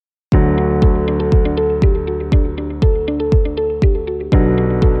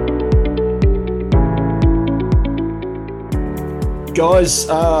Guys,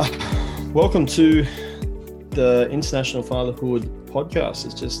 welcome to the International Fatherhood podcast.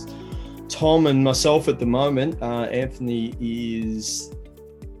 It's just Tom and myself at the moment. Anthony is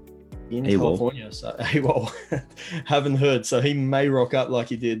in California, so AWOL. Haven't heard, so he may rock up like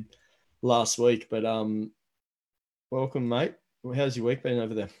he did last week. But welcome, mate. How's your week been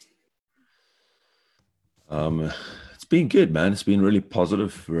over there? It's been good, man. It's been really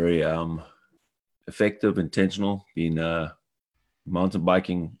positive, very effective, intentional. Been mountain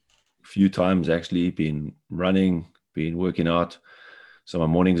biking a few times, actually. Been running, been working out. So my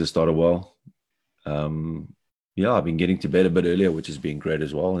mornings have started well. I've been getting to bed a bit earlier, which has been great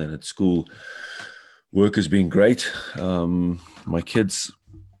as well. And at school, work has been great. My kids,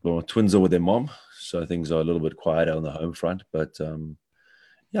 twins are with their mom, so things are a little bit quieter on the home front. But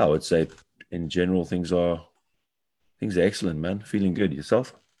I would say in general, things are excellent, man. Feeling good.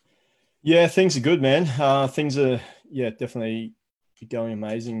 Yourself? Yeah, things are good, man. Things are, definitely going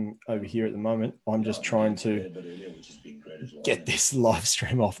amazing over here at the moment. I'm just trying to get this live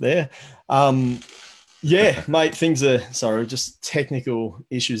stream off there. Mate, things are, just technical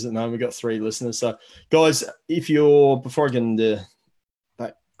issues at the moment. We've got 3 listeners. So, guys, before I get into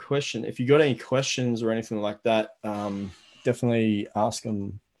that question, if you got any questions or anything like that, definitely ask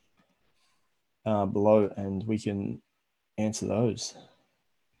them below and we can answer those.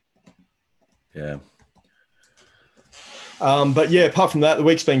 Yeah. Apart from that, the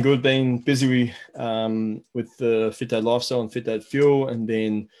week's been good. Been busy with the Fit Dad Lifestyle and Fit Dad Fuel. And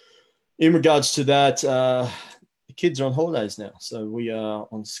then in regards to that, the kids are on holidays now. So we are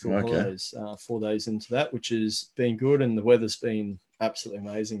on school holidays, 4 days into that, which has been good. And the weather's been absolutely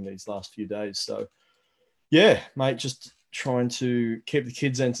amazing these last few days. So, yeah, mate, just trying to keep the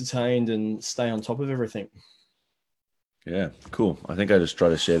kids entertained and stay on top of everything. Yeah, cool. I think I just try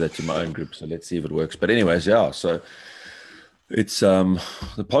to share that to my own group. So let's see if it works. But anyways, so it's the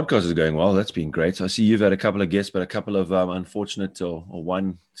podcast is going well. That's been great. So I see you've had a couple of guests, but a couple of unfortunate or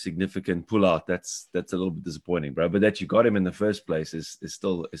one significant pullout. That's a little bit disappointing, bro. But that you got him in the first place is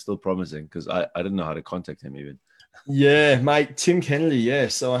still promising, because I didn't know how to contact him even. Yeah, mate, Tim Kennedy. Yeah,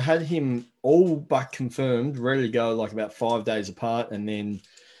 so I had him all but confirmed, ready to go, like about 5 days apart, and then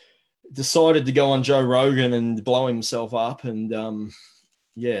decided to go on Joe Rogan and blow himself up. And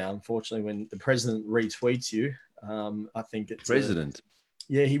unfortunately, when the president retweets you, I think it's president.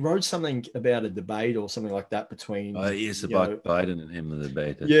 He wrote something about a debate or something like that between. Oh, yes, about Biden and him in the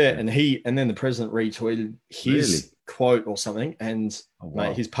debate. And then the president retweeted his quote or something, and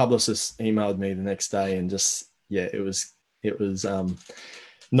mate, his publicist emailed me the next day, and just it was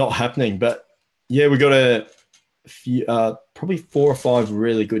not happening. But yeah, we got a few, probably 4 or 5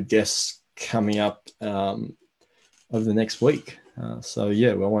 really good guests coming up over the next week. I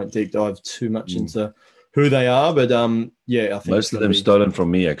won't deep dive too much into who they are, but I think most of them stolen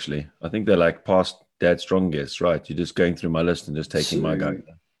from me, actually. I think they're like past Dad Strong guests, right? You're just going through my list and just taking my guy.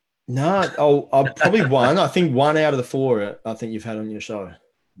 No, I'll probably one. I think 1 out of the 4 I think you've had on your show.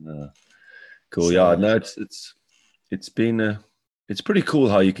 Cool. So, no, it's been it's pretty cool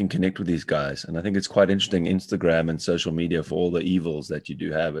how you can connect with these guys. And I think it's quite interesting, Instagram and social media, for all the evils that you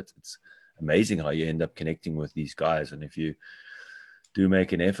do have. It's amazing how you end up connecting with these guys. And if you do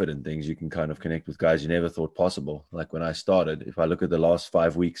make an effort in things, you can kind of connect with guys you never thought possible. Like when I started, if I look at the last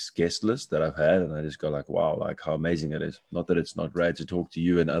 5 weeks guest list that I've had, and I just go like, wow, like how amazing it is. Not that it's not great to talk to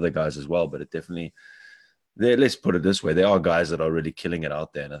you and other guys as well, but it definitely, let's put it this way, there are guys that are really killing it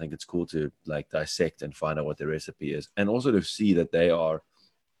out there. And I think it's cool to like dissect and find out what their recipe is. And also to see that they are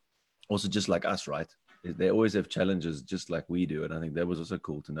also just like us, right? They always have challenges just like we do. And I think that was also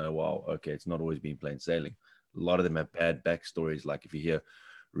cool to know, wow, okay, it's not always been plain sailing. A lot of them have bad backstories. Like if you hear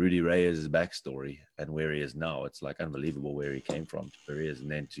Rudy Reyes' backstory and where he is now, it's like unbelievable where he came from to where he is. And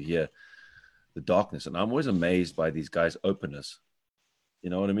then to hear the darkness. And I'm always amazed by these guys' openness. You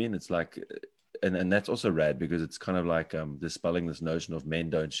know what I mean? It's like, and that's also rad, because it's kind of like dispelling this notion of men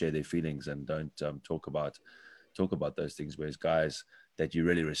don't share their feelings and don't talk about those things. Whereas guys that you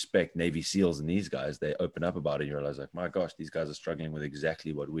really respect, Navy SEALs and these guys, they open up about it. And you realize like, my gosh, these guys are struggling with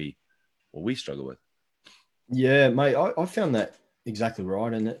exactly what we struggle with. Yeah, mate, I found that exactly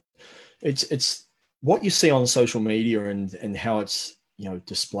right. And it's what you see on social media and how it's,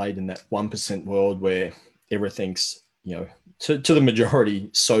 displayed in that 1% world where everything's, to the majority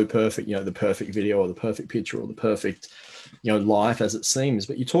so perfect, the perfect video or the perfect picture or the perfect, life as it seems.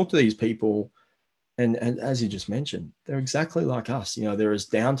 But you talk to these people and as you just mentioned, they're exactly like us. They're as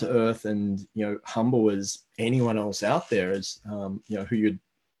down to earth and, humble as anyone else out there, as, who you'd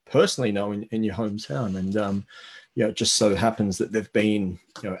personally know in your hometown. And it just so happens that they've been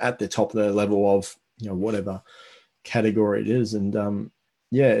at the top of their level of whatever category it is. And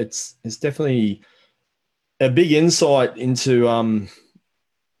yeah, it's definitely a big insight into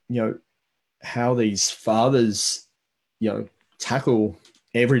how these fathers tackle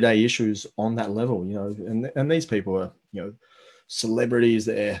everyday issues on that level. And these people are celebrities,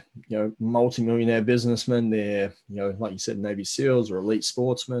 they're multimillionaire businessmen, they're like you said, Navy SEALs or elite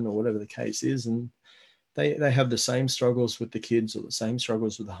sportsmen or whatever the case is, and they have the same struggles with the kids or the same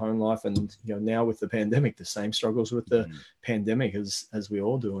struggles with the home life, and now with the pandemic, the same struggles with the pandemic as we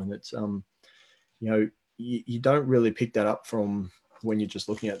all do. And it's you don't really pick that up from when you're just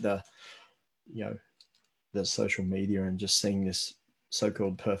looking at the the social media and just seeing this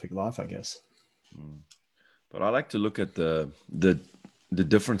so-called perfect life, I guess. But I like to look at the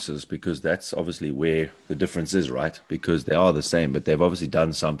differences, because that's obviously where the difference is, right? Because they are the same, but they've obviously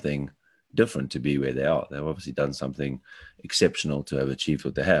done something different to be where they are. They've obviously done something exceptional to have achieved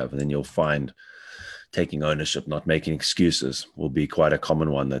what they have. And then you'll find taking ownership, not making excuses, will be quite a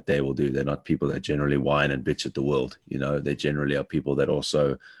common one that they will do. They're not people that generally whine and bitch at the world. They generally are people that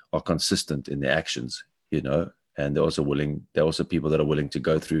also are consistent in their actions, and they're also people that are willing to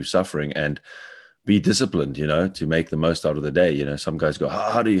go through suffering and be disciplined, to make the most out of the day. Some guys go,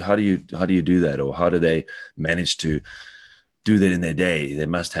 how do you do that? Or how do they manage to do that in their day? They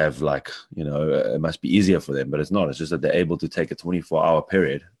must have it must be easier for them, but it's not. It's just that they're able to take a 24-hour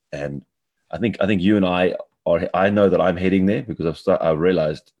period. And I think you and I know that I'm heading there, because I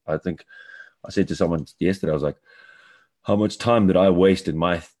realized, I think I said to someone yesterday, I was like, how much time did I waste in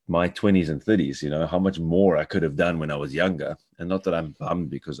my 20s and 30s? How much more I could have done when I was younger. And not that I'm bummed,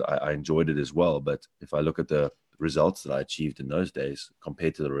 because I enjoyed it as well. But if I look at the results that I achieved in those days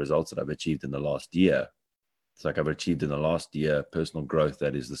compared to the results that I've achieved in the last year, it's like I've achieved in the last year personal growth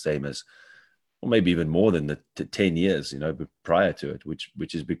that is the same as, or maybe even more than the 10 years, prior to it,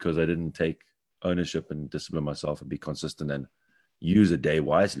 which is because I didn't take ownership and discipline myself and be consistent and use a day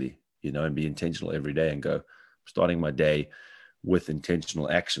wisely, and be intentional every day and go, starting my day with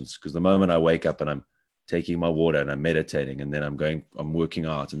intentional actions. Because the moment I wake up and I'm taking my water and I'm meditating, and then I'm working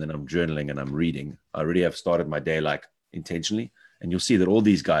out, and then I'm journaling and I'm reading, I already have started my day intentionally. And you'll see that all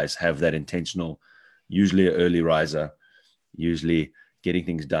these guys have that intentional, usually an early riser, usually getting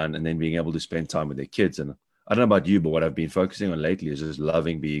things done, and then being able to spend time with their kids. And I don't know about you, but what I've been focusing on lately is just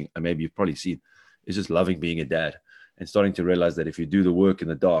loving being, and maybe you've probably seen, is just loving being a dad, and starting to realize that if you do the work in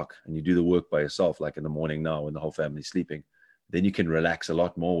the dark and you do the work by yourself, like in the morning now when the whole family's sleeping, then you can relax a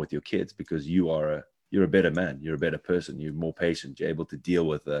lot more with your kids, because you're a better man, you're a better person, you're more patient, you're able to deal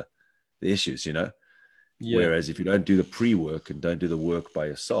with the issues, Yeah. Whereas if you don't do the pre-work and don't do the work by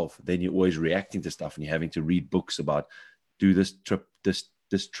yourself, then you're always reacting to stuff, and you're having to read books about do this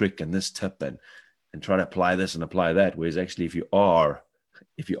trick and this tip and try to apply this and apply that. Whereas actually, if you are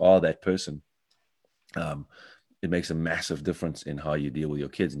that person, it makes a massive difference in how you deal with your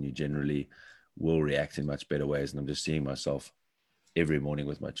kids, and you generally will react in much better ways. And I'm just seeing myself every morning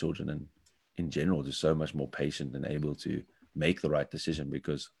with my children, and in general, just so much more patient and able to make the right decision,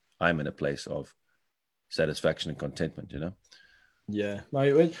 because I'm in a place of satisfaction and contentment, Yeah,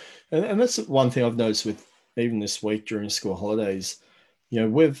 mate. And that's one thing I've noticed with even this week during school holidays.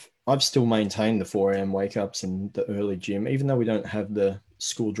 I've still maintained the 4 a.m. wake ups and the early gym, even though we don't have the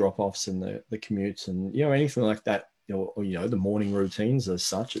school drop offs and the commutes and anything like that, or the morning routines as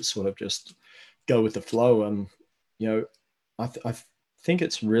such. It's sort of just go with the flow. I think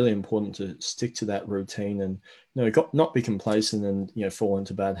it's really important to stick to that routine and not be complacent and fall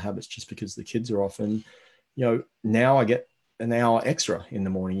into bad habits just because the kids are off. And now I get an hour extra in the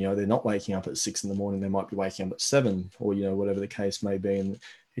morning. They're not waking up at 6 a.m. They might be waking up at 7, or whatever the case may be, and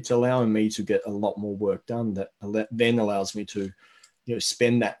it's allowing me to get a lot more work done. That then allows me to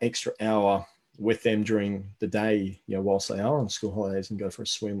spend that extra hour with them during the day, whilst they are on school holidays, and go for a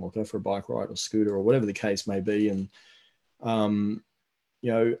swim or go for a bike ride or scooter or whatever the case may be. And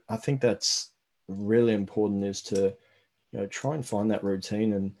I think that's really important, is to try and find that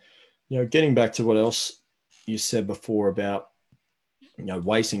routine. And getting back to what else you said before about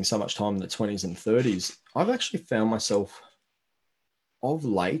wasting so much time in the 20s and 30s, I've actually found myself of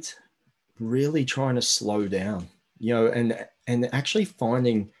late really trying to slow down, and actually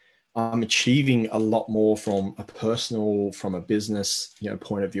finding I'm achieving a lot more from a business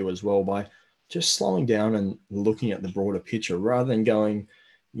point of view as well, by just slowing down and looking at the broader picture, rather than going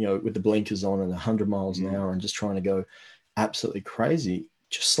with the blinkers on and 100 miles an hour and just trying to go absolutely crazy.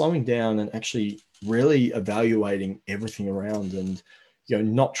 Just slowing down and actually really evaluating everything around, and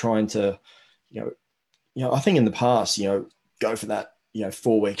not trying to I think in the past go for that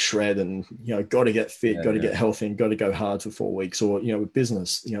 4 week shred and, got to get fit, got to yeah. get healthy and got to go hard for 4 weeks, or, with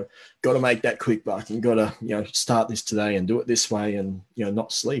business, got to make that quick buck and got to, start this today and do it this way and,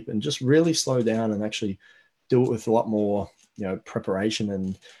 not sleep and just really slow down and actually do it with a lot more, preparation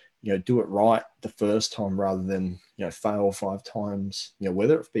and, do it right the first time rather than, fail 5 times,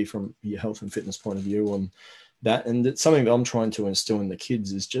 whether it be from your health and fitness point of view and that. And it's something that I'm trying to instill in the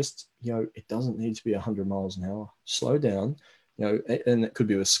kids is just, it doesn't need to be 100 miles an hour. Slow down, and it could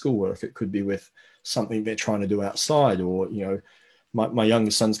be with schoolwork. It could be with something they're trying to do outside, or, my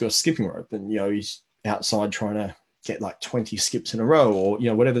youngest son's got a skipping rope and, he's outside trying to get like 20 skips in a row, or,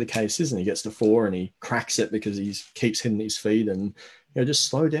 whatever the case is. And he gets to 4 and he cracks it because he keeps hitting his feet. And, just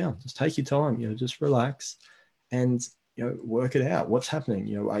slow down, just take your time, just relax and, work it out. What's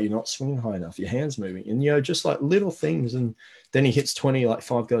happening? Are you not swinging high enough? Your hands moving, and, just like little things. And then he hits 20, like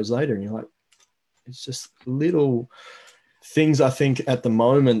 5 goes later. And you're like, it's just little things. I think at the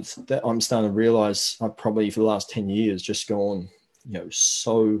moment that I'm starting to realize I've probably for the last 10 years just gone,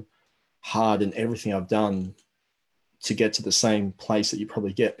 so hard in everything I've done to get to the same place that you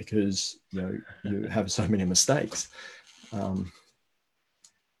probably get because, you have so many mistakes.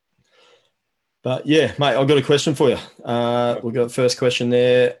 But yeah, mate, I've got a question for you. We've got the first question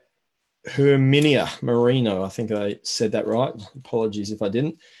there. Herminia Marino, I think I said that right. Apologies if I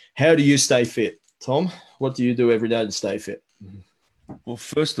didn't. How do you stay fit, Tom? What do you do every day to stay fit? Well,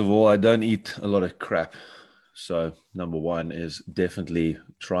 first of all, I don't eat a lot of crap. So number one is definitely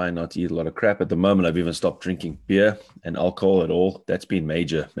try not to eat a lot of crap. At the moment, I've even stopped drinking beer and alcohol at all. That's been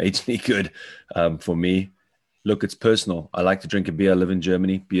majorly good for me. Look, it's personal. I like to drink a beer. I live in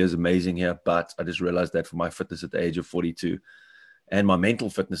Germany. Beer is amazing here. But I just realized that for my fitness at the age of 42 and my mental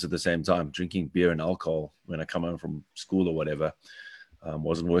fitness at the same time, drinking beer and alcohol when I come home from school or whatever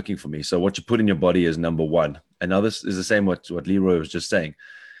wasn't working for me. So what you put in your body is number one. And now this is the same what Leroy was just saying.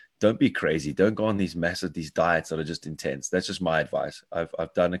 Don't be crazy. Don't go on these diets that are just intense. That's just my advice.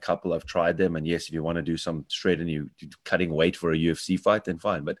 I've done a couple. I've tried them. And yes, if you want to do some straight and you're cutting weight for a UFC fight, then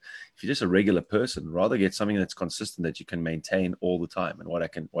fine. But if you're just a regular person, rather get something that's consistent that you can maintain all the time. And what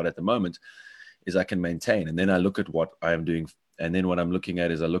at the moment is I can maintain. And then I look at what I am doing. And then what I'm looking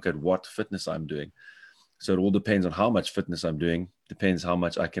at is I look at what fitness I'm doing. So it all depends on how much fitness I'm doing, depends how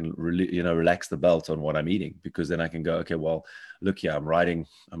much I can really, relax the belt on what I'm eating, because then I can go, okay, well, look here, I'm riding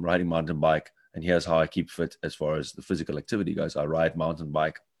mountain bike, and here's how I keep fit as far as the physical activity goes. I ride mountain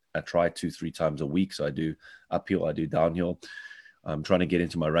bike. I try 2-3 times a week. So I do uphill, I do downhill. I'm trying to get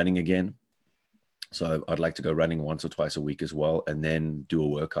into my running again. So I'd like to go running once or twice a week as well, and then do a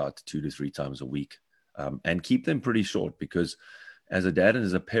workout 2 to 3 times a week, and keep them pretty short, because as a dad and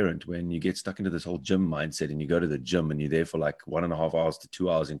as a parent, when you get stuck into this whole gym mindset and you go to the gym and you're there for like 1.5 hours to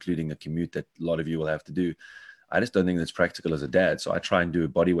 2 hours, including a commute that a lot of you will have to do, I just don't think that's practical as a dad. So I try and do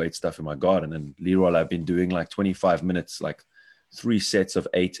body weight stuff in my garden. And Leroy, I've been doing like 25 minutes, like 3 sets of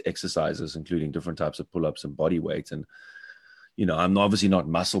 8 exercises, including different types of pull-ups and body weight. And, I'm obviously not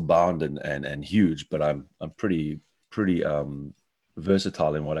muscle bound and huge, but I'm pretty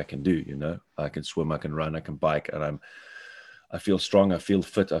versatile in what I can do. I can swim, I can run, I can bike, and I feel strong. I feel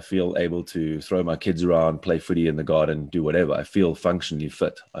fit. I feel able to throw my kids around, play footy in the garden, do whatever. I feel functionally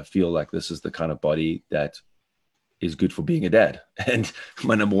fit. I feel like this is the kind of body that is good for being a dad. And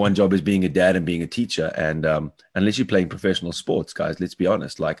my number one job is being a dad and being a teacher. And unless you're playing professional sports, guys, let's be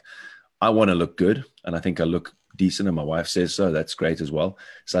honest. Like, I want to look good, and I think I look decent, and my wife says so. That's great as well.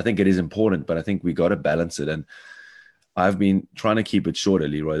 So I think it is important, but I think we got to balance it. And I've been trying to keep it shorter,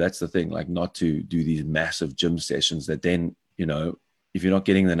 Leroy. That's the thing, like not to do these massive gym sessions that then, if you're not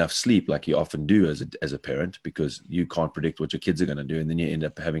getting enough sleep, like you often do as a parent, because you can't predict what your kids are going to do, and then you end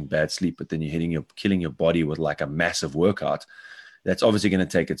up having bad sleep, but then you're killing your body with like a massive workout. That's obviously going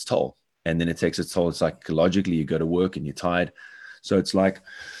to take its toll. And then it takes its toll psychologically. You go to work and you're tired. So it's like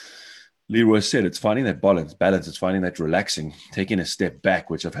Leroy said, it's finding that balance. It's finding that relaxing, taking a step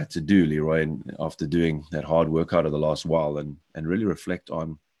back, which I've had to do, Leroy, and after doing that hard workout of the last while, and really reflect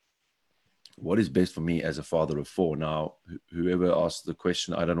on what is best for me as a father of 4. Now, whoever asked the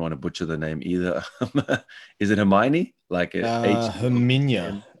question, I don't want to butcher the name either. Is it Hermione? Like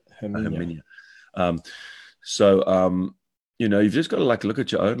Herminia. Herminia. You've just got to like look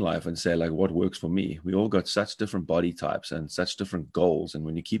at your own life and say like, what works for me? We all got such different body types and such different goals. And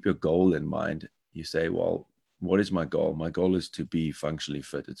when you keep your goal in mind, you say, well, what is my goal? My goal is to be functionally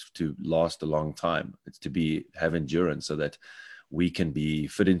fit. It's to last a long time. It's to have endurance so that we can be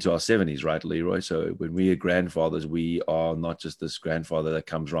fit into our 70s, right, Leroy? So when we are grandfathers, we are not just this grandfather that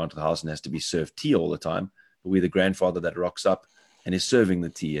comes around to the house and has to be served tea all the time, but we're the grandfather that rocks up and is serving the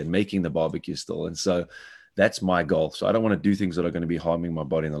tea and making the barbecue still. And so That's my goal. So I don't want to do things that are going to be harming my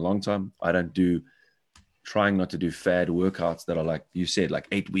body in the long term. Trying not to do fad workouts that are like you said, like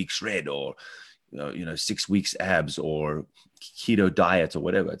 8 weeks shred or 6 weeks abs or keto diet or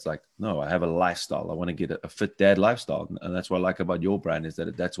whatever. It's like, no, I have a lifestyle. I want to get a fit dad lifestyle. And that's what I like about your brand, is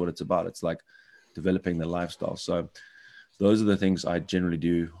that that's what it's about. It's like developing the lifestyle. So those are the things I generally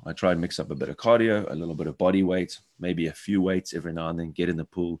do. I try and mix up a bit of cardio, a little bit of body weight, maybe a few weights every now and then, get in the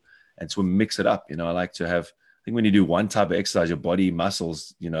pool and swim, mix it up. I like to have, I think when you do one type of exercise, your body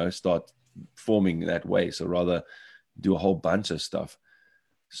muscles, start forming that way. So rather do a whole bunch of stuff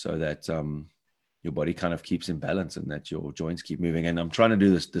so that your body kind of keeps in balance and that your joints keep moving. And I'm trying to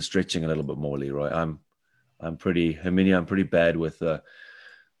do the stretching a little bit more, Leroy. I'm pretty bad with the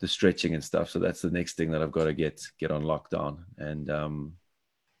stretching and stuff. So that's the next thing that I've got to get on lockdown. And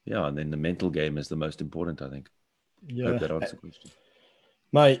and then the mental game is the most important, I think. Yeah. Hope that answers the question.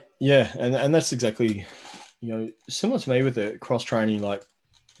 Mate, yeah. And that's exactly, similar to me with the cross training. Like,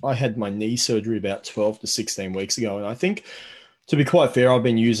 I had my knee surgery about 12 to 16 weeks ago. And I think, to be quite fair, I've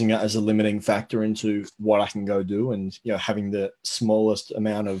been using it as a limiting factor into what I can go do, and, having the smallest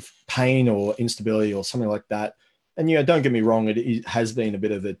amount of pain or instability or something like that. And, don't get me wrong, it has been a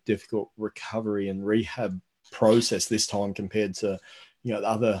bit of a difficult recovery and rehab process this time compared to, the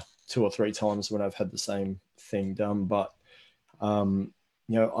other 2 or 3 times when I've had the same thing done. But,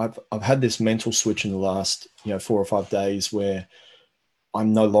 I've had this mental switch in the last, 4 or 5 days where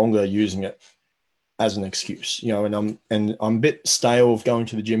I'm no longer using it as an excuse, and I'm a bit stale of going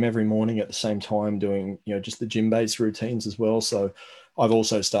to the gym every morning at the same time doing, just the gym-based routines as well. So I've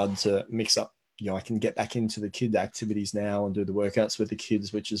also started to mix up, I can get back into the kid activities now and do the workouts with the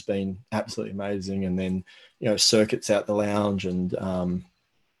kids, which has been absolutely amazing. And then, circuits out the lounge and,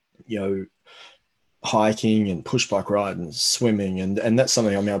 hiking and push bike ride and swimming. And that's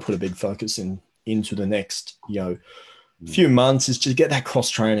something I put a big focus into the next, few months, is to get that cross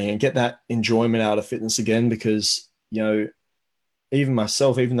training and get that enjoyment out of fitness again. Because, even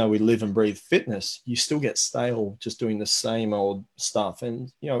myself, even though we live and breathe fitness, you still get stale just doing the same old stuff.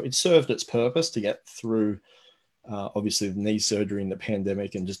 And, it served its purpose to get through, obviously, the knee surgery and the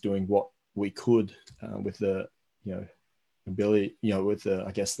pandemic, and just doing what we could with the, ability, with the,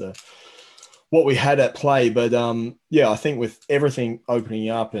 I guess, what we had at play. But I think with everything opening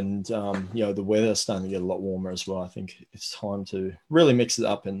up and the weather starting to get a lot warmer as well, I think it's time to really mix it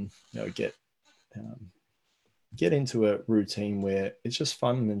up and get into a routine where it's just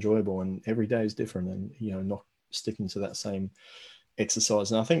fun and enjoyable, and every day is different, and not sticking to that same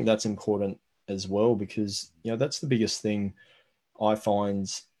exercise. And I think that's important as well, because that's the biggest thing I find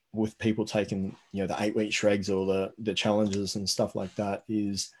with people taking the 8-week shregs or the challenges and stuff like that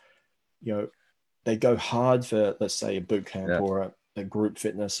is they go hard for, let's say, a boot camp or a group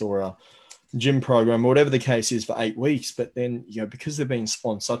fitness or a gym program, or whatever the case is, for 8 weeks. But then, because they've been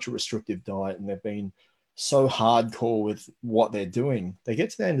on such a restrictive diet and they've been so hardcore with what they're doing, they get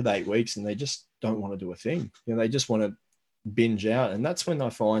to the end of the 8 weeks and they just don't want to do a thing. They just want to binge out. And that's when I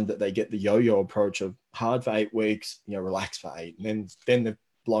find that they get the yo-yo approach of hard for 8 weeks, relax for 8. And then they've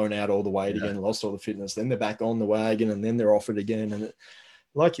blown out all the weight again, lost all the fitness. Then they're back on the wagon and then they're off it again. And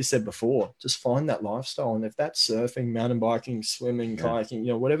like you said before, just find that lifestyle. And if that's surfing, mountain biking, swimming,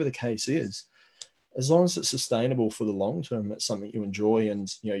 kayaking, whatever the case is, as long as it's sustainable for the long term, it's something you enjoy,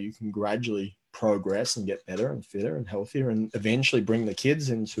 and, you can gradually progress and get better and fitter and healthier, and eventually bring the kids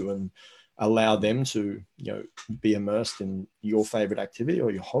into and allow them to, be immersed in your favorite activity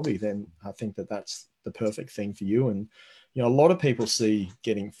or your hobby, then I think that that's the perfect thing for you. And, a lot of people see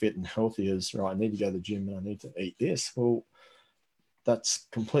getting fit and healthy as, right, I need to go to the gym and I need to eat this. Well, that's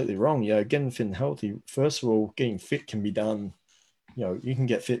completely wrong. Getting fit and healthy, first of all, getting fit can be done, you can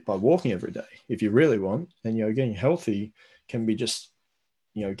get fit by walking every day if you really want. And, getting healthy can be just,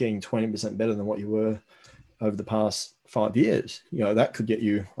 getting 20% better than what you were over the past 5 years. That could get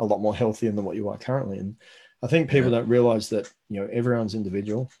you a lot more healthier than what you are currently. And I think people don't realize that, everyone's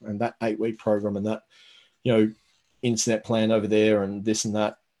individual, and that 8-week program and that, internet plan over there and this and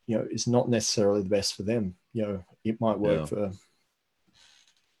that, is not necessarily the best for them. It might work for.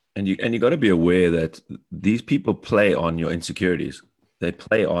 And you got to be aware that these people play on your insecurities. They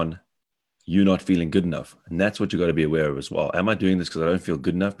play on you not feeling good enough. And that's what you got to be aware of as well. Am I doing this because I don't feel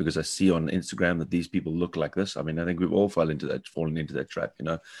good enough because I see on Instagram that these people look like this? I mean, I think we've all fallen into that trap,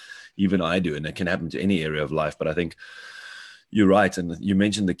 even I do. And it can happen to any area of life. But I think you're right. And you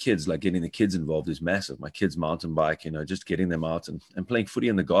mentioned the kids, like getting the kids involved is massive. My kids mountain bike, just getting them out and playing footy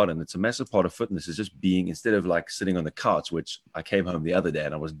in the garden. It's a massive part of fitness, is just being, instead of like sitting on the couch, which I came home the other day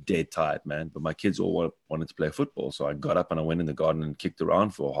and I was dead tired, man. But my kids all wanted to play football. So I got up and I went in the garden and kicked around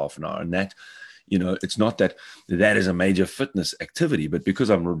for half an hour. And that, it's not that is a major fitness activity, but because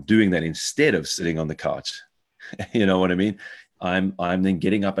I'm doing that instead of sitting on the couch, you know what I mean? I'm then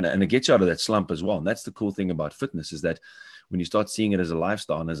getting up and it gets you out of that slump as well. And that's the cool thing about fitness, is that when you start seeing it as a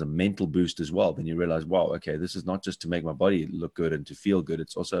lifestyle and as a mental boost as well, then you realize, wow, okay, this is not just to make my body look good and to feel good.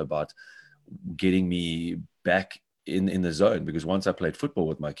 It's also about getting me back in the zone, because once I played football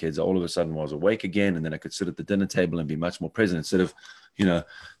with my kids, I all of a sudden was awake again, and then I could sit at the dinner table and be much more present instead of,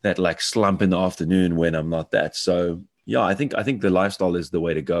 that like slump in the afternoon when I'm not that. So yeah, I think the lifestyle is the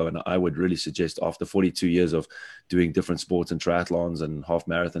way to go. And I would really suggest, after 42 years of doing different sports and triathlons and half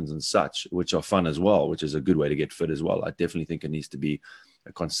marathons and such, which are fun as well, which is a good way to get fit as well, I definitely think it needs to be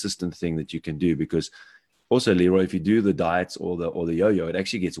a consistent thing that you can do. Because also, Leroy, if you do the diets or the yo-yo, it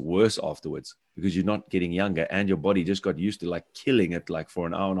actually gets worse afterwards, because you're not getting younger and your body just got used to like killing it like for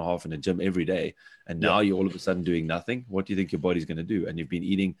an hour and a half in the gym every day. And now you're all of a sudden doing nothing. What do you think your body's going to do? And you've been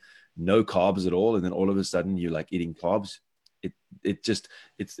eating no carbs at all, and then all of a sudden you're like eating carbs.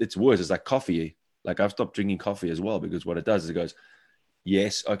 It's worse. It's like coffee. Like I've stopped drinking coffee as well, because what it does is it goes,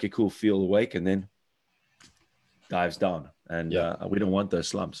 yes, okay, cool, feel awake, and then dives down. And we don't want those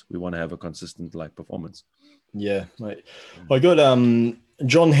slumps. We want to have a consistent like performance. Yeah, mate. I got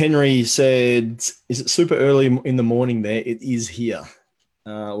John Henry said, "Is it super early in the morning there?" It is here.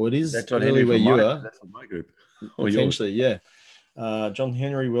 Well, it is that's early where you are. That's from my group. Potentially, yeah. John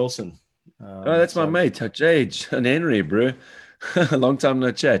Henry Wilson. That's my mate, John Henry, bro. A long time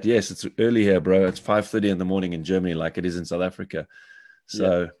no chat. Yes, it's early here, bro. It's 5:30 in the morning in Germany, like it is in South Africa.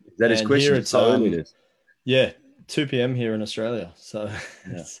 So that is question. It's how early it is. Yeah, 2 p.m. here in Australia. So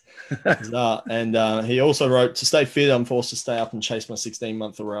it's bizarre. And he also wrote, "To stay fit, I'm forced to stay up and chase my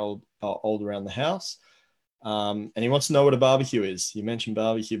 16-month-old around the house." And he wants to know what a barbecue is. You mentioned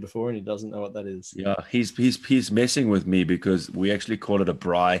barbecue before, and he doesn't know what that is. Yeah, he's messing with me, because we actually call it a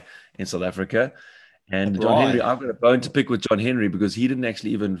braai in South Africa. And John Henry, I've got a bone to pick with John Henry, because he didn't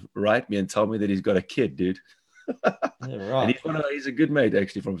actually even write me and tell me that he's got a kid, dude. Yeah, right. And he's a good mate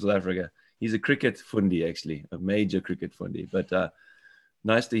actually from South Africa. He's a cricket fundi, actually, a major cricket fundi. But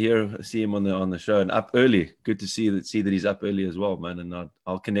nice to see him on the show, and up early. Good to see that he's up early as well, man. And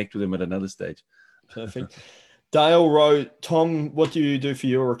I'll connect with him at another stage. Perfect. Dale wrote, "Tom, what do you do for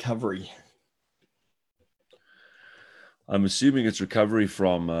your recovery?" I'm assuming it's recovery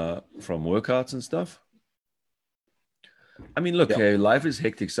from workouts and stuff. I mean, look, life is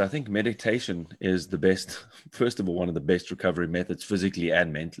hectic, so I think meditation is the best. First of all, one of the best recovery methods, physically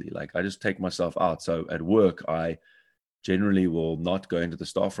and mentally. Like I just take myself out. So at work, I generally will not go into the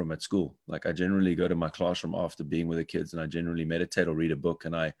staff room at school. Like I generally go to my classroom after being with the kids, and I generally meditate or read a book,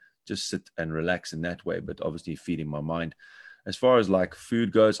 and I just sit and relax in that way, but obviously feeding my mind. As far as like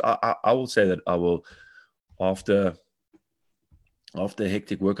food goes, I will say that I will, after a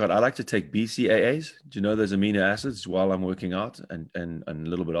hectic workout, I like to take BCAAs. Do you know those amino acids while I'm working out, and a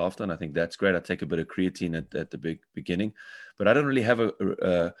little bit after? And I think that's great. I take a bit of creatine at the beginning, but I don't really have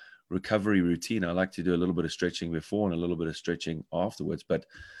a recovery routine. I like to do a little bit of stretching before and a little bit of stretching afterwards. But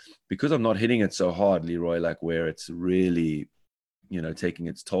because I'm not hitting it so hard, Leroy, like where it's really, taking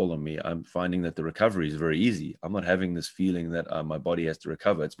its toll on me, I'm finding that the recovery is very easy. I'm not having this feeling that my body has to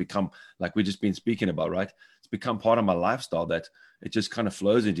recover. It's become, like we've just been speaking about, right? It's become part of my lifestyle that it just kind of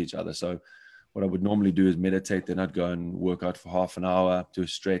flows into each other. So what I would normally do is meditate, then I'd go and work out for half an hour, do a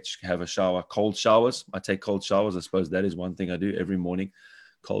stretch, have a shower, cold showers. I take cold showers. I suppose that is one thing I do every morning,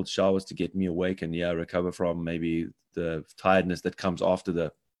 cold showers to get me awake and recover from maybe the tiredness that comes after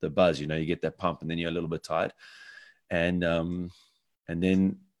the buzz. You get that pump and then you're a little bit tired. And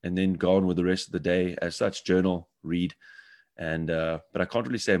then go on with the rest of the day as such, journal, read. But I can't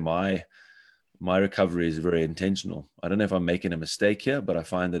really say my recovery is very intentional. I don't know if I'm making a mistake here, but I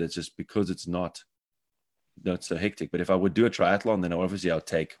find that it's just because it's not so hectic. But if I would do a triathlon, then obviously I'd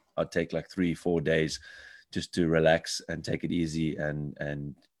take like 3-4 days just to relax and take it easy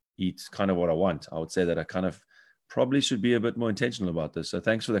and eat kind of what I want. I would say that I kind of probably should be a bit more intentional about this. So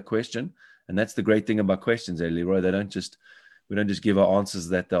thanks for that question. And that's the great thing about questions, Leroy. We don't just give our answers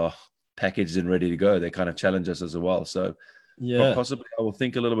that are packaged and ready to go. They kind of challenge us as well. So possibly I will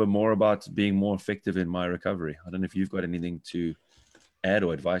think a little bit more about being more effective in my recovery. I don't know if you've got anything to add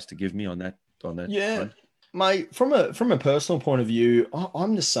or advice to give me on that. Yeah, front. Mate, from a personal point of view,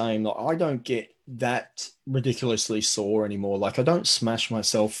 I'm the same. Like, I don't get that ridiculously sore anymore. Like, I don't smash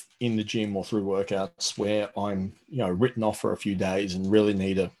myself in the gym or through workouts where I'm, written off for a few days and really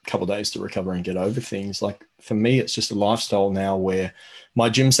need a couple of days to recover and get over things. Like, for me, it's just a lifestyle now where my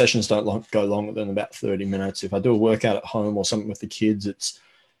gym sessions don't go longer than about 30 minutes. If I do a workout at home or something with the kids, it's,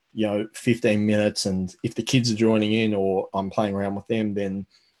 15 minutes. And if the kids are joining in or I'm playing around with them, then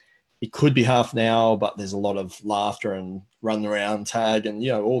it could be half an hour, but there's a lot of laughter and run around tag and,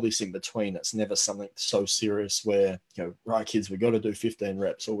 all this in between. It's never something so serious where, right, kids, we got to do 15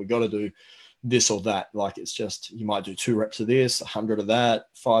 reps or we got to do this or that. Like, it's just, you might do 2 reps of this, 100 of that,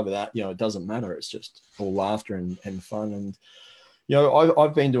 5 of that, it doesn't matter. It's just all laughter and fun. And,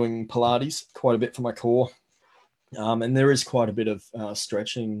 I've been doing Pilates quite a bit for my core. And there is quite a bit of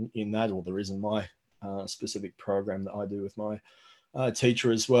stretching in that, or there is in my specific program that I do with my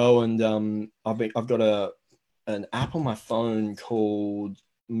teacher as well. And I've got an app on my phone called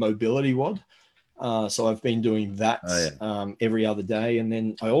Mobility WOD. So I've been doing that every other day. And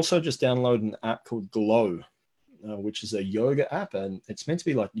then I also just downloaded an app called Glow, which is a yoga app. And it's meant to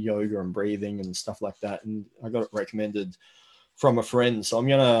be like yoga and breathing and stuff like that. And I got it recommended from a friend. So I'm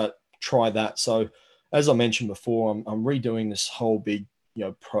going to try that. So as I mentioned before, I'm redoing this whole big,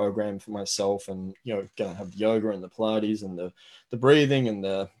 program for myself, and, going to have yoga and the Pilates and the breathing and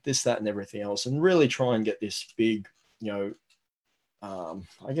the this, that, and everything else, and really try and get this big, I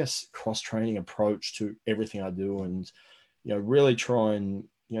guess, cross-training approach to everything I do, and, really try and,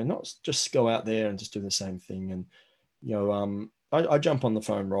 not just go out there and just do the same thing. And, I jump on the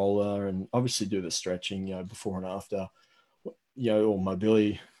foam roller and obviously do the stretching, before and after, or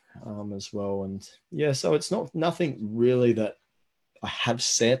mobility as well. And so it's nothing really that I have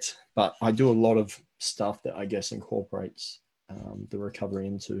set, but I do a lot of stuff that I guess incorporates the recovery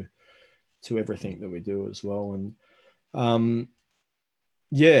into everything that we do as well. And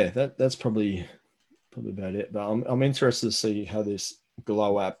that's probably about it. But I'm interested to see how this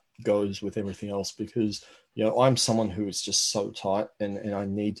Glow app goes with everything else, because I'm someone who is just so tight, and I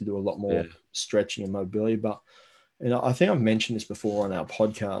need to do a lot more stretching and mobility. But I think I've mentioned this before on our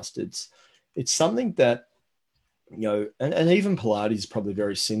podcast. It's something that, and even Pilates is probably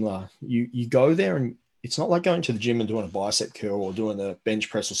very similar. You go there, and it's not like going to the gym and doing a bicep curl or doing a bench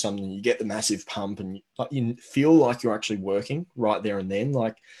press or something. You get the massive pump and you feel like you're actually working right there and then.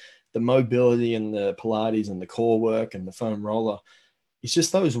 Like, the mobility and the Pilates and the core work and the foam roller, it's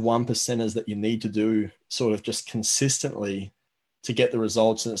just those 1%ers that you need to do sort of just consistently to get the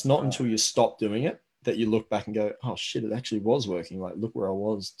results. And it's not until you stop doing it that you look back and go, oh shit, it actually was working. Like, look where I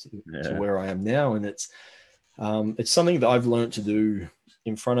was to where I am now. And it's something that I've learned to do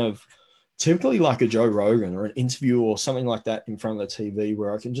in front of typically like a Joe Rogan or an interview or something like that in front of the TV,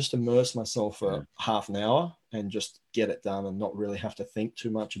 where I can just immerse myself for half an hour and just get it done and not really have to think too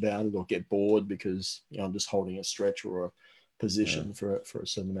much about it or get bored because I'm just holding a stretch or a position for a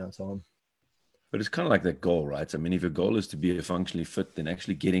certain amount of time. But it's kind of like that goal, right? I mean, if your goal is to be functionally fit, then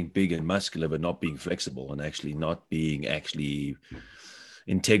actually getting big and muscular, but not being flexible and actually not being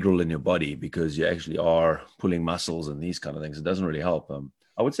integral in your body, because you actually are pulling muscles and these kind of things, it doesn't really help.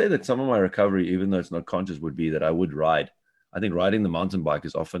 I would say that some of my recovery, even though it's not conscious, would be that I would ride. I think riding the mountain bike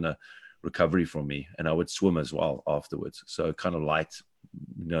is often a recovery for me, and I would swim as well afterwards. So kind of light,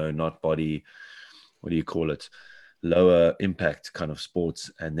 not body, what do you call it? Lower impact kind of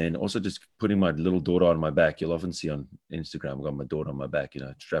sports. And then also just putting my little daughter on my back. You'll often see on Instagram, I've got my daughter on my back,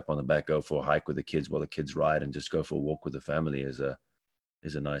 strap on the back, go for a hike with the kids while the kids ride, and just go for a walk with the family is a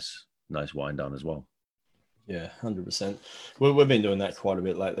nice wind down as well. Yeah, 100%. We've been doing that quite a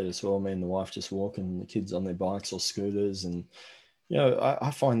bit lately as well. Me and the wife just walking, the kids on their bikes or scooters. And,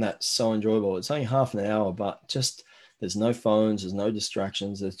 I find that so enjoyable. It's only half an hour, but just there's no phones, there's no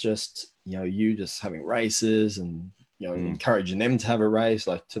distractions. It's just, you just having races and, encouraging them to have a race,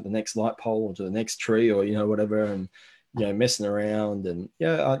 like to the next light pole or to the next tree or, whatever. And, messing around. And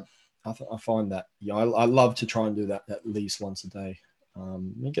I find that, I love to try and do that at least once a day.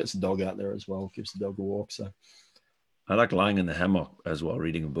 It gets the dog out there as well, gives the dog a walk. So I like lying in the hammock as well,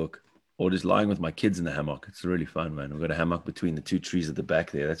 reading a book, or just lying with my kids in the hammock. It's really fun, man. We've got a hammock between the 2 trees at the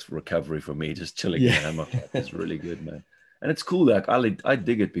back there. That's recovery for me, just chilling in the hammock. It's really good, man. And it's cool. Like, I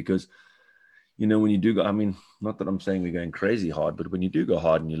dig it because, when you do go, I mean, not that I'm saying we're going crazy hard, but when you do go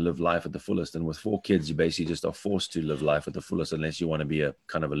hard and you live life at the fullest, and with 4 kids, you basically just are forced to live life at the fullest, unless you want to be a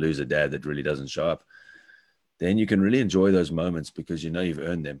kind of a loser dad that really doesn't show up. Then you can really enjoy those moments because you've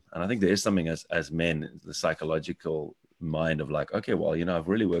earned them. And I think there is something as men, the psychological mind of like, okay, well, I've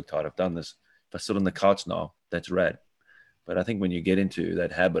really worked hard. I've done this. If I sit on the couch now, that's rad. But I think when you get into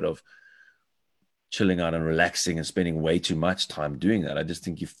that habit of chilling out and relaxing and spending way too much time doing that, I just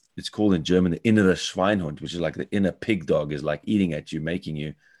think it's called in German, the innere Schweinhund, which is like the inner pig dog is like eating at you, making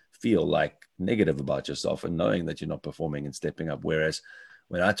you feel like negative about yourself and knowing that you're not performing and stepping up. Whereas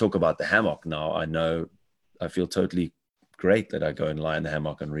when I talk about the hammock now, I feel totally great that I go and lie in the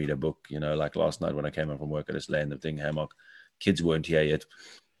hammock and read a book. Like last night when I came home from work, I just lay in the hammock. Kids weren't here yet.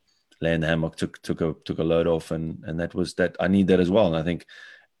 Lay in the hammock, took a load off, and that was that. I need that as well. And I think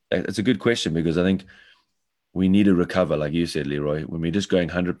it's a good question, because I think we need to recover, like you said, Leroy. When we're just going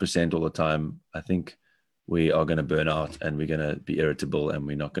 100% all the time, I think we are going to burn out, and we're going to be irritable, and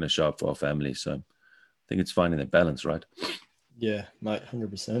we're not going to show up for our family. So I think it's finding that balance, right? Yeah, mate,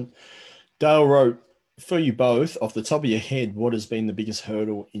 100%. Dale wrote, for you both, off the top of your head, what has been the biggest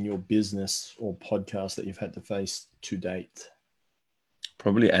hurdle in your business or podcast that you've had to face to date?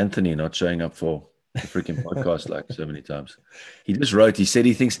 Probably Anthony not showing up for the freaking podcast like so many times. He just wrote, he said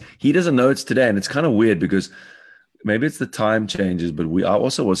he thinks he doesn't know it's today. And it's kind of weird because maybe it's the time changes, but I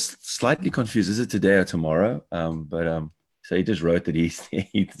also was slightly confused. Is it today or tomorrow? So he just wrote that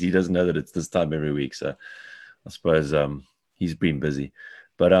he doesn't know that it's this time every week. So I suppose he's been busy.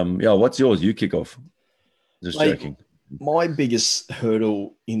 But yeah, what's yours? You kick off. Just joking. My biggest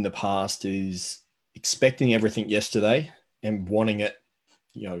hurdle in the past is expecting everything yesterday and wanting it,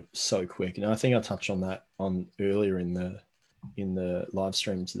 so quick. And I think I touched on that earlier in the live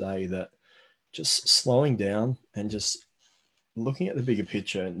stream today, that just slowing down and just looking at the bigger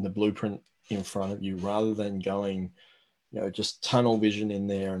picture and the blueprint in front of you, rather than going, just tunnel vision in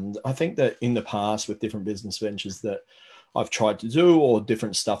there. And I think that in the past with different business ventures that I've tried to do, or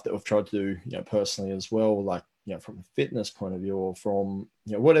different stuff that I've tried to do, personally as well, like, from a fitness point of view, or from,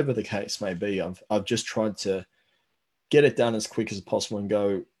 whatever the case may be, I've just tried to get it done as quick as possible and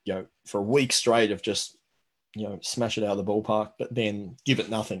go, for a week straight of just, smash it out of the ballpark, but then give it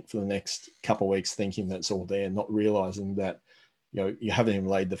nothing for the next couple of weeks, thinking that's all there, not realizing that, you haven't even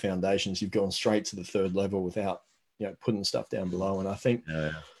laid the foundations. You've gone straight to the third level without, putting stuff down below. And I think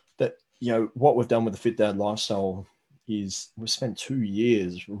that, what we've done with the Fit Dad lifestyle is we've spent 2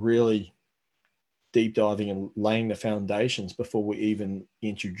 years really deep diving and laying the foundations before we even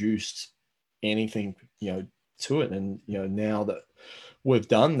introduced anything, to it. And, now that we've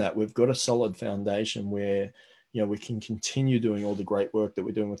done that, we've got a solid foundation where, we can continue doing all the great work that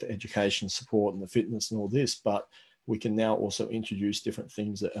we're doing with the education support and the fitness and all this, but we can now also introduce different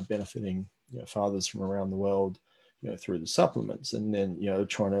things that are benefiting, fathers from around the world, through the supplements, and then,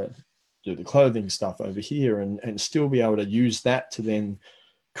 trying to do the clothing stuff over here, and still be able to use that to then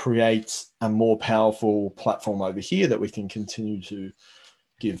create a more powerful platform over here that we can continue to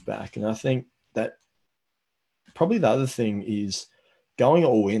give back. And I think that probably the other thing is going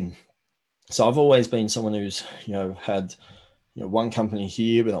all in. So I've always been someone who's, had, one company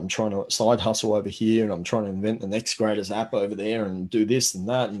here, but I'm trying to side hustle over here, and I'm trying to invent the next greatest app over there and do this and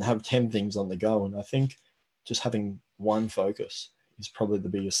that and have 10 things on the go. And I think just having one focus is probably the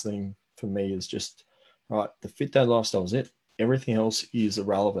biggest thing for me, is just, right, the Fit Dad lifestyle is it. Everything else is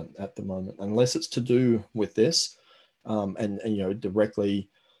irrelevant at the moment, unless it's to do with this, and directly,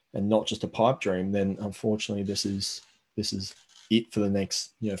 and not just a pipe dream. Then unfortunately, this is it for the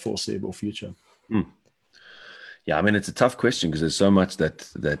next foreseeable future. Yeah, I mean, it's a tough question because there's so much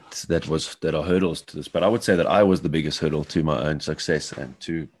that are hurdles to this. But I would say that I was the biggest hurdle to my own success and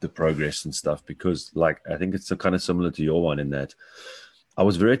to the progress and stuff, because, like, I think it's kind of similar to your one in that I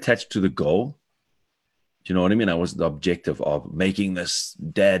was very attached to the goal. Do you know what I mean? I was the objective of making this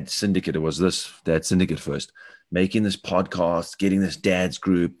dad syndicate. It was this dad syndicate first, making this podcast, getting this dad's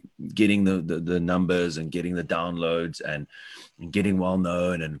group, getting the numbers and getting the downloads and getting well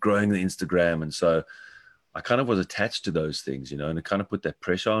known and growing the Instagram. And so I kind of was attached to those things, and it kind of put that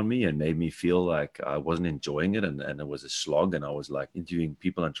pressure on me and made me feel like I wasn't enjoying it, and it was a slog, and I was like interviewing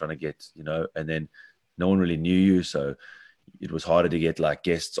people and trying to get, and then no one really knew you. So it was harder to get like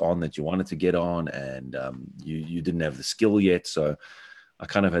guests on that you wanted to get on, and you didn't have the skill yet. So I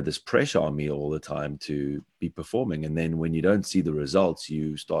kind of had this pressure on me all the time to be performing. And then when you don't see the results,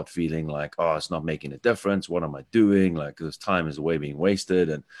 you start feeling like, oh, it's not making a difference. What am I doing? Like, this time is way being wasted.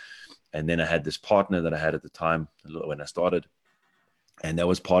 And then I had this partner that I had at the time when I started, and that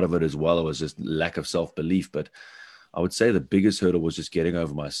was part of it as well. It was just lack of self-belief. But I would say the biggest hurdle was just getting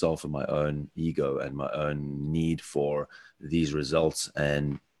over myself and my own ego and my own need for these results,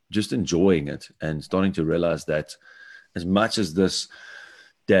 and just enjoying it and starting to realize that as much as this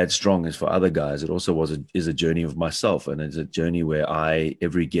Dad Strong is for other guys, it also is a journey of myself. And it's a journey where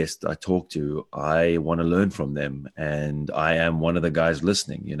every guest I talk to, I want to learn from them. And I am one of the guys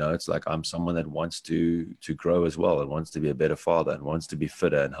listening. It's like I'm someone that wants to grow as well, and wants to be a better father, and wants to be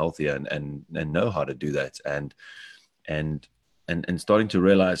fitter and healthier, and know how to do that. And starting to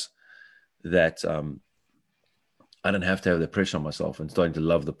realize that I don't have to have the pressure on myself, and starting to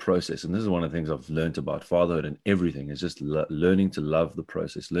love the process. And this is one of the things I've learned about fatherhood and everything, is just learning to love the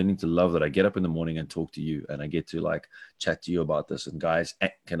process, learning to love that I get up in the morning and talk to you, and I get to like chat to you about this, and guys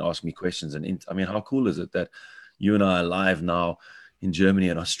can ask me questions. And I mean, how cool is it that you and I are live now in Germany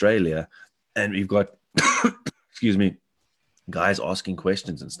and Australia, and we've got, excuse me, guys asking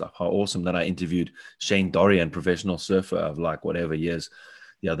questions and stuff. How awesome that I interviewed Shane Dorian, professional surfer of like whatever years,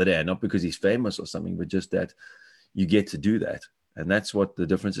 the other day. Not because he's famous or something, but just that you get to do that. And that's what the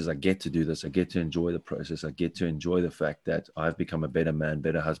difference is. I get to do this. I get to enjoy the process. I get to enjoy the fact that I've become a better man,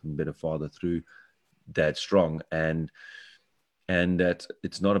 better husband, better father through Dad Strong. And that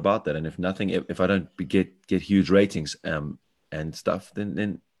it's not about that. And if I don't get huge ratings and stuff,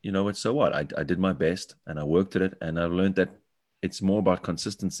 then you know, it's so what? I did my best and I worked at it, and I learned that it's more about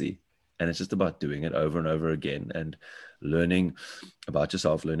consistency, and it's just about doing it over and over again and learning about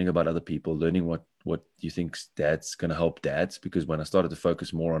yourself, learning about other people, learning what you think dad's going to help dads. Because when I started to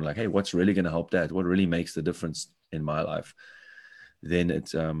focus more on like, hey, what's really going to help dad? What really makes the difference in my life? Then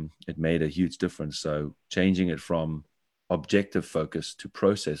it made a huge difference. So changing it from objective focus to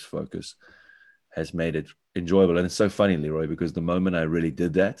process focus has made it enjoyable. And it's so funny, Leroy, because the moment I really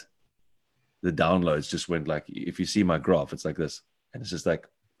did that, the downloads just went like, if you see my graph, it's like this. And it's just like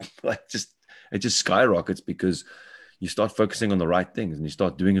it just skyrockets, because you start focusing on the right things and you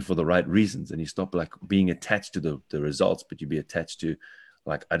start doing it for the right reasons, and you stop like being attached to the results, but you be attached to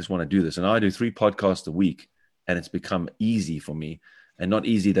like, I just want to do this. And now I do 3 podcasts a week, and it's become easy for me. And not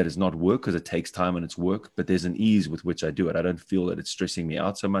easy that it's not work, because it takes time and it's work, but there's an ease with which I do it. I don't feel that it's stressing me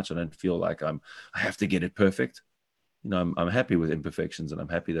out so much. I don't feel like I have to get it perfect. You know, I'm happy with imperfections, and I'm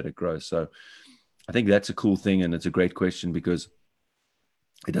happy that it grows. So I think that's a cool thing. And it's a great question, because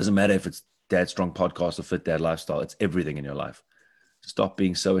it doesn't matter if it's Dad Strong Podcast or Fit Dad Lifestyle. It's everything in your life. Stop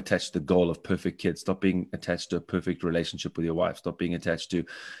being so attached to the goal of perfect kids. Stop being attached to a perfect relationship with your wife. Stop being attached to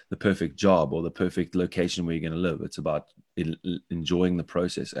the perfect job or the perfect location where you're going to live. It's about enjoying the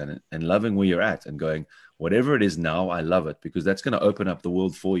process and loving where you're at, and going, whatever it is now, I love it, because that's going to open up the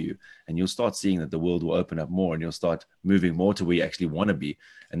world for you. And you'll start seeing that the world will open up more, and you'll start moving more to where you actually want to be.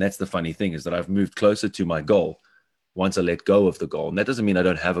 And that's the funny thing, is that I've moved closer to my goal once I let go of the goal. And that doesn't mean I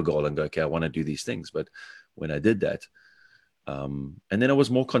don't have a goal and go, okay, I want to do these things. But when I did that, and then I was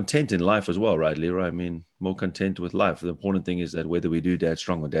more content in life as well, right, Leroy? I mean, more content with life. The important thing is that whether we do Dad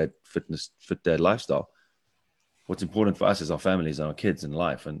Strong or Dad Fitness, Fit Dad Lifestyle, what's important for us is our families and our kids and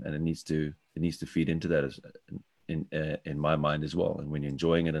life, and it needs to feed into that in my mind as well. And when you're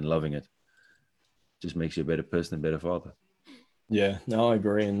enjoying it and loving it, it just makes you a better person and better father. Yeah, no, I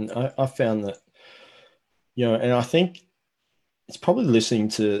agree. And I found that, you know, and I think it's probably listening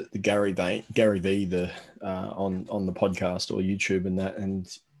to the Gary Vee, on the podcast or YouTube and that,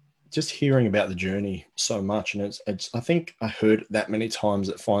 and just hearing about the journey so much. And it's I think I heard that many times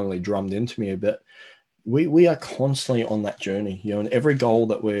it finally drummed into me a bit. We are constantly on that journey, you know, and every goal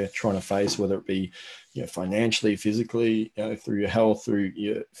that we're trying to face, whether it be, you know, financially, physically, you know, through your health, through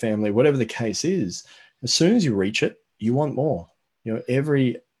your family, whatever the case is, as soon as you reach it, you want more, you know,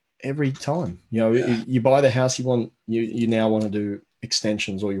 every time, you know, you buy the house, you now want to do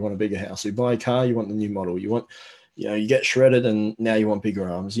extensions, or you want a bigger house. You buy a car, you want the new model, you get shredded and now you want bigger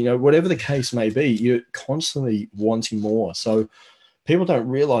arms, you know, whatever the case may be, you're constantly wanting more. So people don't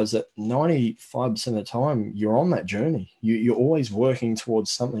realize that 95% of the time you're on that journey. You're always working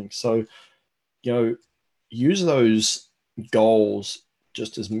towards something. So, you know, use those goals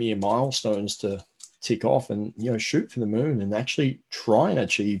just as mere milestones to tick off, and, you know, shoot for the moon and actually try and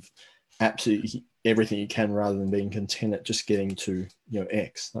achieve absolutely everything you can, rather than being content at just getting to, you know,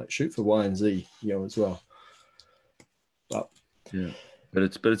 X. Like, shoot for Y and Z, you know, as well. But yeah, but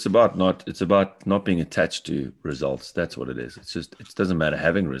it's about not being attached to results. That's what it is. It's just, it doesn't matter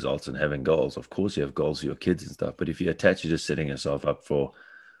having results and having goals. Of course you have goals for your kids and stuff, but if you attach, you're just setting yourself up for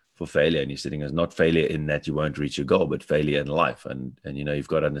failure, and you're sitting as not failure in that you won't reach your goal, but failure in life. And you know, you've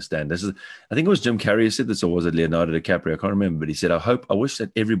got to understand, this is, I think it was Jim Carrey who said this, or was it Leonardo DiCaprio? I can't remember, but he said, I wish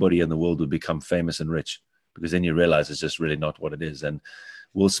that everybody in the world would become famous and rich, because then you realize it's just really not what it is. And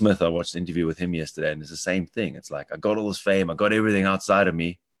Will Smith, I watched an interview with him yesterday, and it's the same thing. It's like, I got all this fame, I got everything outside of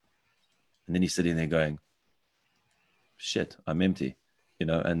me, and then he's sitting there going, shit, I'm empty. You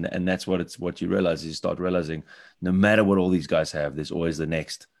know, and that's what you realize, is you start realizing, no matter what all these guys have, there's always the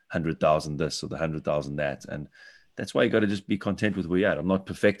next 100,000 this or the 100,000 that. And that's why you got to just be content with where you're at. I'm not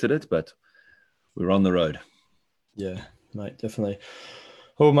perfected it, but we're on the road. Yeah, mate, definitely.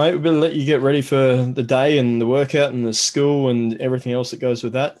 Well, mate, we better let you get ready for the day and the workout and the school and everything else that goes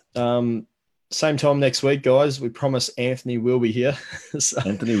with that. Same time next week, guys. We promise Anthony will be here. So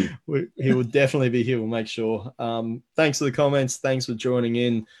Anthony, he will definitely be here. We'll make sure. Thanks for the comments. Thanks for joining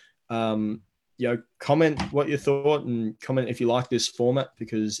in. You know, comment what you thought, and comment if you like this format,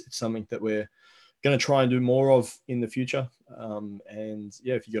 because it's something that we're going to try and do more of in the future. And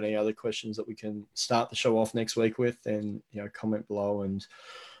yeah, if you've got any other questions that we can start the show off next week with, then, you know, comment below and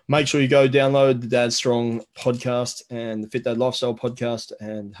make sure you go download the Dad Strong podcast and the Fit Dad Lifestyle podcast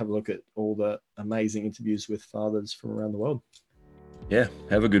and have a look at all the amazing interviews with fathers from around the world. Yeah.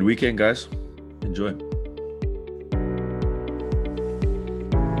 Have a good weekend, guys. Enjoy.